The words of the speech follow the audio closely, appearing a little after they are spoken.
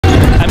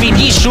mean,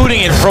 he's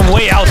shooting it from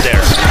way out there.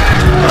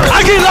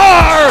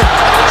 Aguilar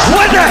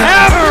with the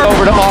hammer!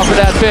 Over to offer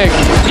that big.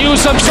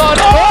 Use some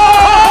sun.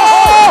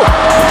 Oh!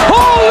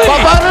 Holy!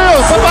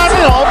 Paano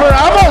yun? Over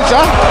Amos,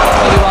 ha?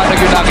 Maliwanag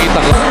yung nakita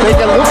ko. Take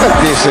a look at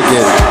this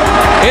again.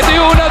 Ito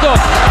yung una doon.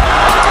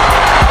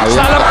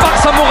 Salampak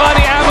sa mukha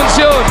ni Amos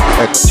yun.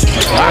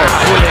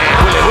 Huli.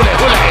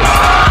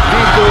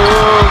 Dito,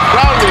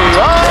 Crowley.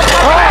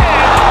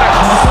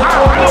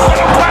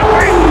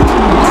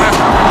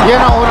 Yan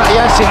ang una,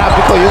 yan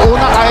sinabi ko. Yung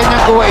una kaya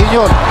niyang gawain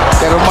yun.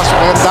 Pero mas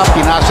maganda,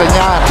 pinasa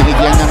niya,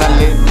 binigyan niya ng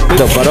lane.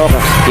 So Baroka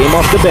came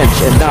off the bench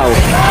and now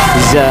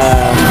he's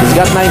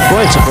got 9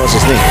 points across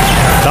his knee.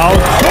 Now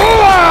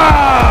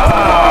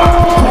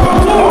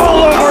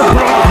all over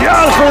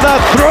Provial for that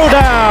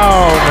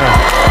throwdown.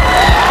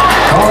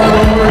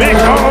 Big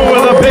O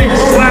with a big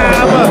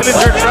slam.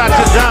 Linder tracks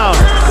it down.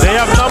 They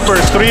have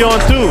numbers,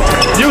 3-on-2.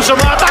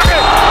 Newsom attack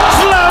it.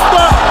 Slam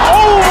dunk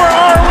over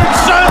Arwin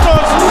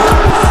Santos.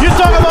 You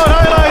talk about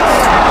highlights.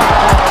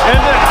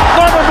 And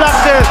Norman Black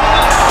says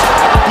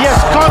he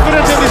has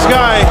confidence in this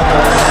guy.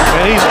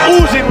 And he's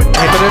oozing.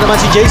 Ito na naman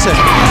si Jason.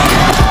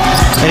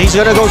 And he's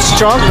gonna go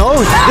strong. No,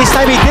 this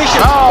time he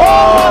dishes.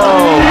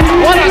 Oh!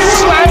 What a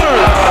slammer!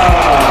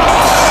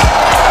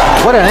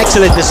 What an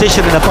excellent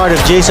decision on the part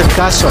of Jason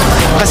Castro.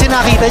 Kasi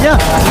nakita niya,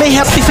 may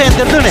help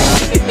defender dun eh.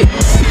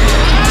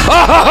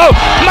 Oh!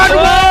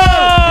 Manuel!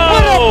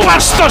 What a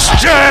Bastos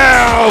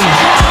jam!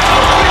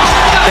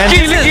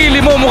 Gili-gili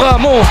mo mukha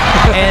mo.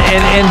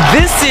 And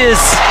this is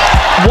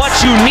what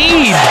you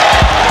need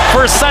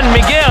for San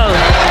Miguel.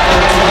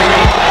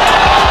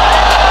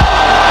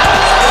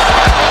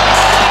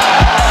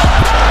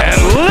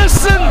 And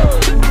listen!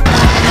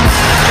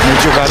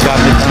 Medyo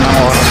gagamit na ng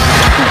oras.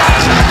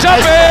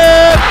 Jump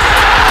it!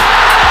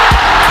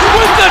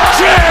 With the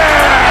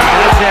jam!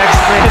 That's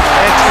the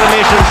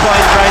exclamation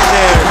point right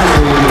there.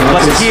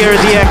 But here,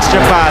 the extra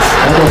pass.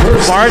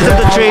 Part of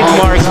the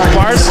trademark,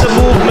 part of the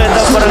movement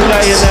of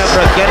Barangay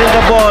Ginebra, getting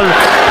the ball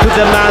to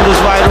the man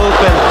who's wide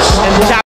open.